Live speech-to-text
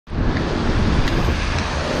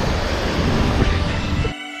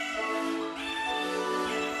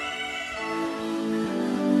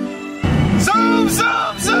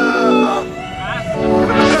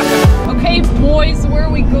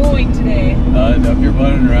your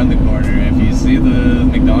button around the corner. If you see the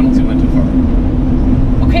McDonald's, you went too far.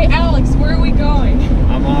 Okay, Alex, where are we going?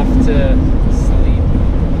 I'm off to sleep.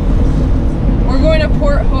 We're going to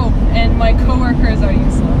Port Hope, and my coworkers are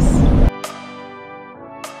useless.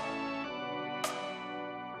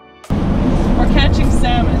 We're catching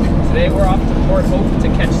salmon. Today we're off to Port Hope to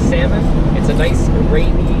catch salmon. It's a nice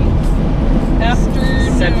rainy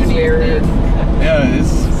afternoon. September. Yeah,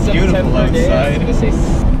 it's beautiful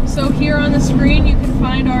outside. So here on the screen you can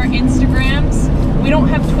find our Instagrams. We don't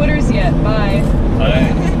have Twitters yet. Bye.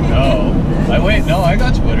 I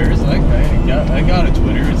got Twitters. I got a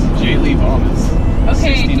Twitter. It's JLeeVomis.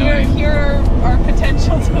 Okay, 69. here are our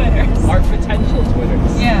potential Twitters. Our potential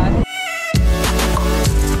Twitters. Yeah.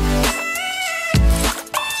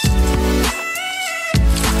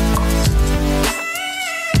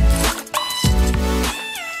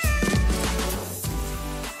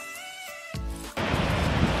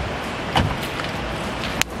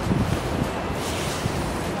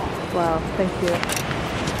 Wow, thank you.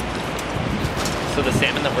 So the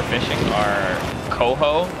salmon that we're fishing are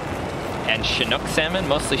coho and Chinook salmon,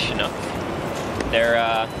 mostly Chinook.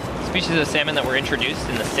 They're species of salmon that were introduced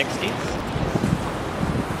in the 60s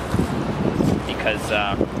because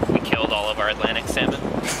we killed all of our Atlantic salmon.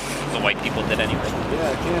 The white people did anyway.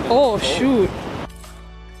 Yeah, oh, shoot.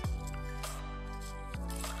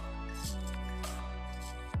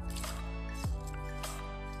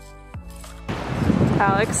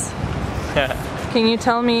 Alex, can you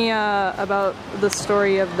tell me about the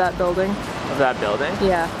story of that building? Of that building?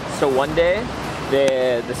 Yeah. So one day,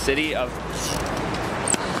 the city of...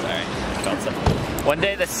 Sorry, I felt something. One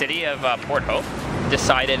day the city of Port Hope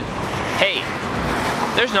decided, hey,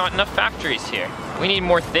 there's not enough factories here. We need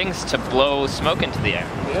more things to blow smoke into the air.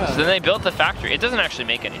 Yeah. So then they built the factory. It doesn't actually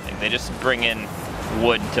make anything. They just bring in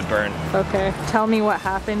wood to burn. Okay. Tell me what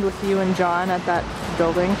happened with you and John at that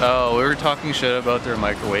building. Oh, we were talking shit about their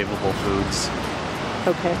microwavable foods.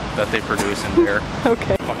 Okay. That they produce in there.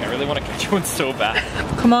 Okay. Fuck, I really want to catch one so bad.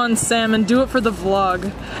 Come on, salmon, do it for the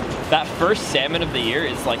vlog. That first salmon of the year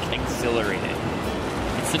is like exhilarating.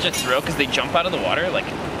 It's such a thrill because they jump out of the water like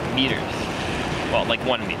meters. Well, like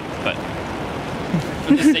 1 meter, but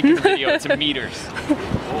for the sake of the video, it's meters.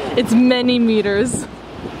 Oh. It's many meters.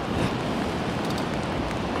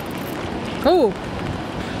 Oh!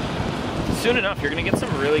 Soon enough, you're gonna get some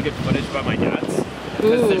really good footage by my dad's.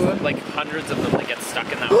 Because there's like hundreds of them that get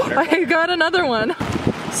stuck in that water. I got another one.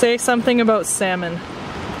 Say something about salmon.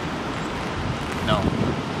 No.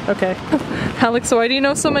 Okay. Alex, why do you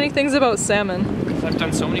know so many things about salmon? Because I've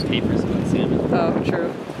done so many papers about salmon. Oh,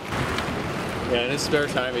 true. Yeah, in his spare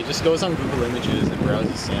time, he just goes on Google Images and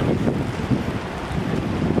browses salmon.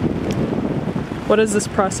 What is this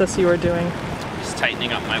process you are doing? Just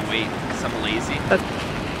tightening up my weight because I'm lazy.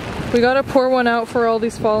 We gotta pour one out for all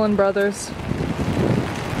these fallen brothers. We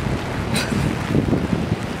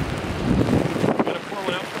gotta pour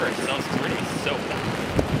one out for ourselves because we're gonna be so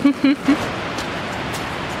bad.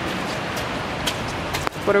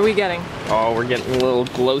 What are we getting? Oh, we're getting little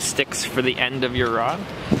glow sticks for the end of your rod.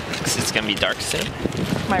 Because it's gonna be dark soon.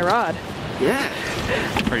 My rod? Yeah.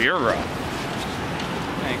 For your rod.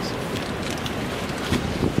 Thanks.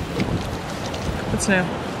 What's new?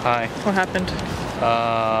 Hi. What happened?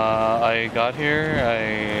 I got here,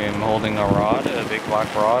 I'm holding a rod, a big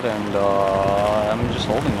black rod, and I'm just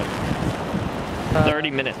holding it.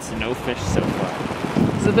 30 minutes, no fish so far.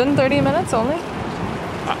 Has it been 30 minutes only?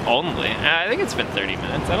 Only? I think it's been 30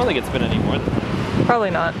 minutes. I don't think it's been any more than that.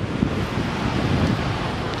 Probably not.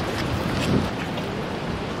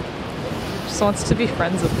 Just wants to be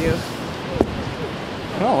friends with you.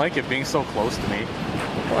 I don't like it being so close to me.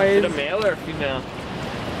 Why Is it a male or a female?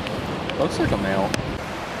 Looks like a male.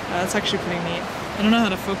 That's actually pretty neat. I don't know how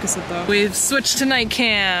to focus it though. We've switched to night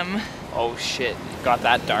cam. Oh shit, got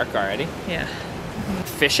that dark already? Yeah.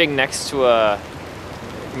 Fishing next to a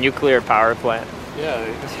nuclear power plant. Yeah, I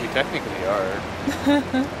guess we technically are.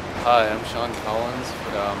 Hi, I'm Sean Collins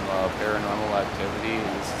from Paranormal Activity.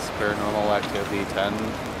 This is Paranormal Activity 10,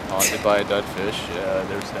 haunted by a dead fish.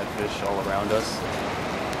 There's dead fish all around us.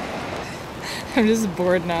 I'm just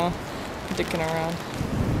bored now, dicking around.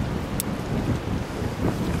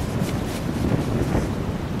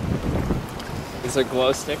 These are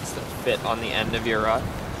glow sticks that fit on the end of your rod.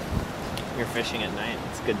 You're fishing at night.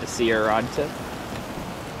 It's good to see your rod tip.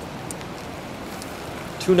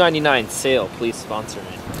 $2.99 sale. Please sponsor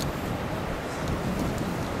me.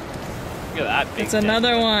 Look at that big. It's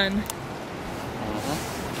another one.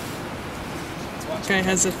 This guy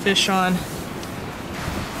has a fish on. You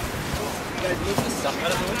guys move this stuff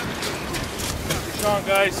out of the way. Fish on,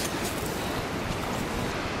 guys.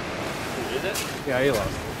 Is it? Yeah, he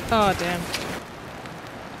lost. Oh, damn.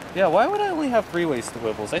 Yeah, why would I only have freeway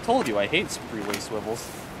swivels? I told you, I hate freeway swivels.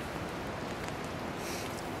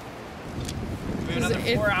 We have another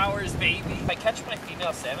 4 hours, baby. If I catch my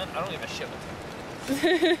female salmon, I don't give a shit what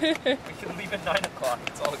time. We can leave at 9 o'clock.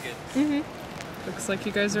 It's all good. Looks like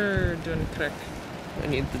you guys are doing correct. I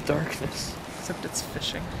need the darkness. Except it's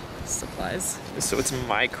fishing supplies. So it's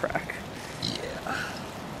my crack.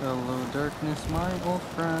 Hello, darkness, my old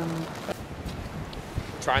friend.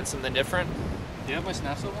 Trying something different? Do you have my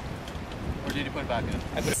snap swivel? Or did you put it back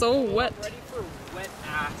in? So wet. Ready for wet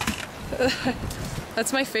ass.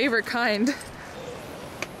 That's my favorite kind.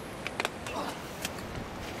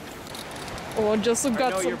 Oh, Joseph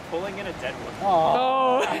got some. You're pulling in a dead one.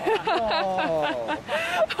 Oh. Oh.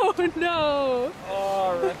 Oh no.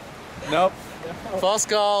 Oh, Nope. False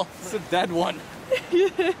call. It's a dead one.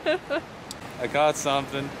 I got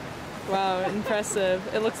something. Wow, impressive.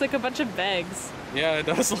 It looks like a bunch of bags. Yeah, it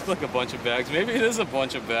does look like a bunch of bags. Maybe it is a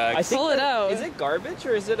bunch of bags. Pull it out. Is it garbage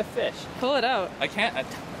or is it a fish? Pull it out. I can't.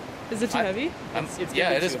 Is it too heavy?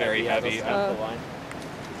 Yeah, it is very heavy.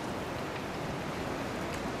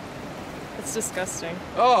 It's disgusting.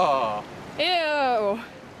 Oh. Ew.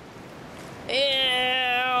 Ew.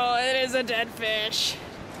 It is a dead fish.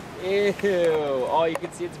 Ew. Oh, you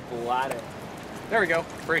can see its bladder. There we go.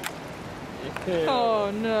 Free. Ew.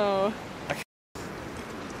 Oh no.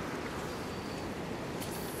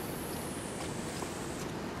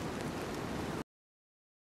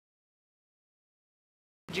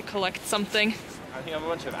 Did you collect something? I think I have a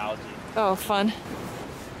bunch of algae. Oh, fun.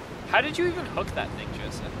 How did you even hook that thing,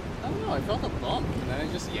 Joseph? I don't know. I felt a bump and then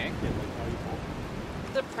I just yanked it like how you pulled.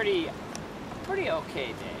 It's a pretty okay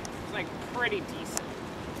day. It's like pretty decent.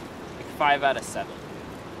 Like 5 out of 7.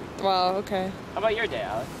 Wow, okay. How about your day,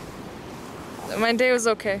 Alex? My day was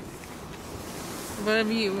okay. What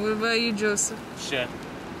about you, Joseph? Shit.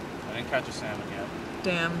 I didn't catch a salmon yet.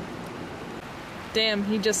 Damn. Damn,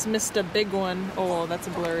 he just missed a big one. Oh, that's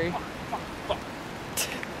blurry.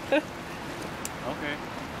 Okay.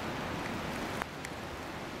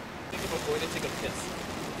 I'm going to take a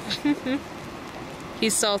piss.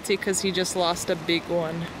 He's salty because he just lost a big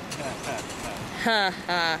one. Ha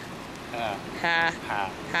ha. Ha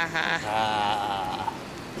ha ha.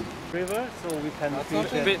 River, so we can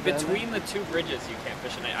fish it. Between the 2 bridges, you can't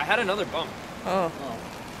fish at night. I had another bump. Oh.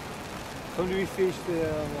 Can we fish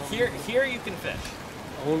the... Here you can fish.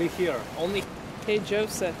 Only here. Only. Hey,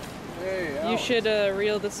 Joseph. Hey, You should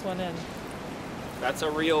reel this one in. That's a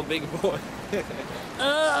real big boy.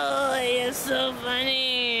 Oh, you're so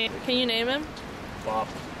funny. Can you name him? Bob.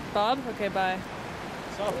 Bob? Okay, bye.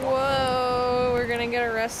 Whoa, we're gonna get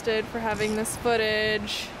arrested for having this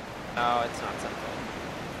footage. No, it's not simple.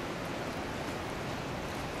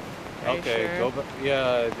 Okay, sure? go back.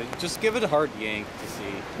 Yeah, just give it a hard yank to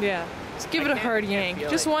see. Yeah. Just give it a hard yank.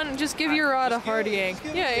 Just one. Just give your rod a hard yank.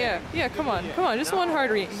 Yeah. Come on. Just one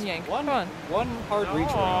hard yank. Come on. One hard reach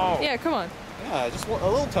around. Yeah, come on. Yeah, just a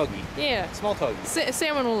little tuggy. Yeah. Small tuggy.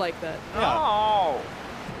 Salmon will like that. Oh.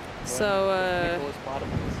 So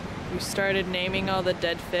we started naming all the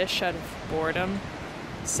dead fish out of boredom.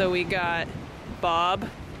 So we got Bob,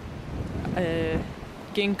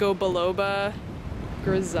 Ginkgo biloba,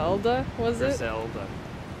 Griselda, was it? Griselda.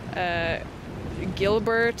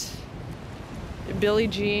 Gilbert, Billie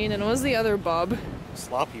Jean, and what was the other Bob?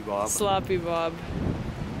 Sloppy Bob. Sloppy Bob.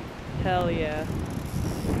 Hell yeah.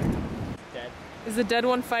 Dead. Is the dead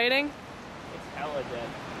one fighting? It's hella dead.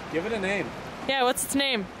 Give it a name. Yeah, what's its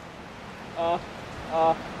name?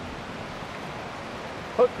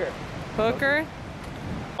 Hooker. Hooker?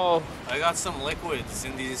 Oh. I got some liquids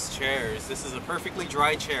in these chairs. This is a perfectly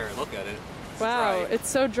dry chair. Look at it. It's Wow, dry. it's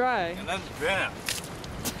so dry. And then bam.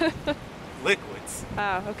 Liquids.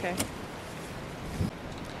 Ah, okay.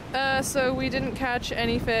 So we didn't catch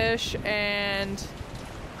any fish, and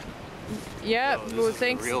yeah, Oh, this well, is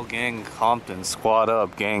thanks. a real gang Compton. Squad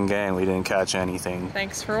up, gang. We didn't catch anything.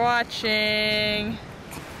 Thanks for watching.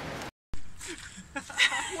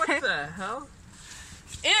 What the hell?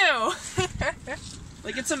 Ew!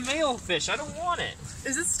 Like, it's a male fish. I don't want it.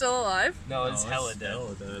 Is it still alive? No, it's hella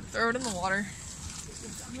dead. Throw it in the water.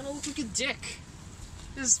 I'm gonna look like a dick.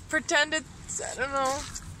 Just pretend it's, I don't know.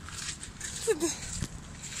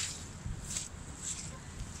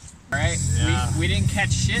 Alright, Yeah. we didn't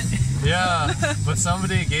catch shit. Yeah, but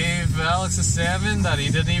somebody gave Alex a salmon that he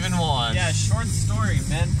didn't even want. Yeah, short story.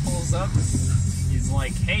 Man pulls up. He's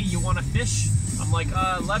like, hey, you want to fish? I'm like,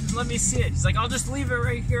 let me see it. He's like, I'll just leave it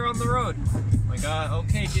right here on the road. I'm like,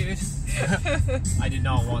 okay, dude. I did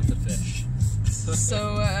not want the fish.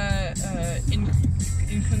 So, in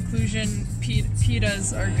conclusion,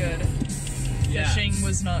 pitas are good. fishing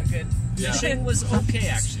was not good. Fishing was okay,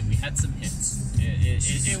 actually. We had some hits.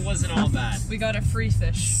 It wasn't all bad. We got a free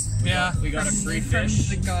fish. We got a free From fish.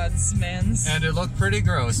 the gods, mans. And it looked pretty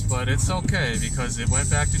gross, but it's okay because it went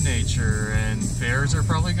back to nature and bears are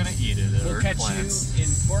probably going to eat it. We'll or catch plants. you in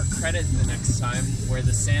Port Credit the next time, where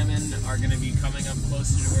the salmon are going to be coming up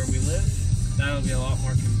closer to where we live. That'll be a lot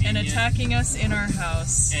more convenient. And attacking us in our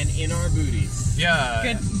house. And in our booties.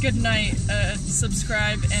 Yeah. Good night.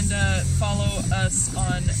 Subscribe and follow us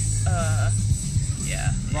on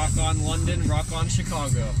yeah. Rock on London, rock on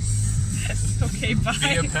Chicago. Okay, bye.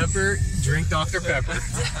 Be a pepper, drink Dr. Pepper.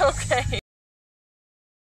 Okay.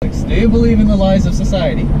 Do you believe in the lies of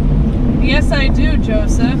society? Yes, I do,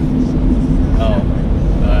 Joseph. Oh,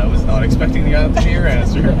 I was not expecting that to be your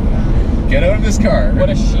answer. Get out of this car. What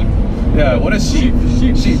a sheep. Yeah, what a sheep.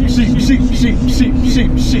 Sheep, sheep, sheep, sheep, sheep, sheep,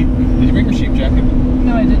 sheep, sheep. Did you bring your sheep?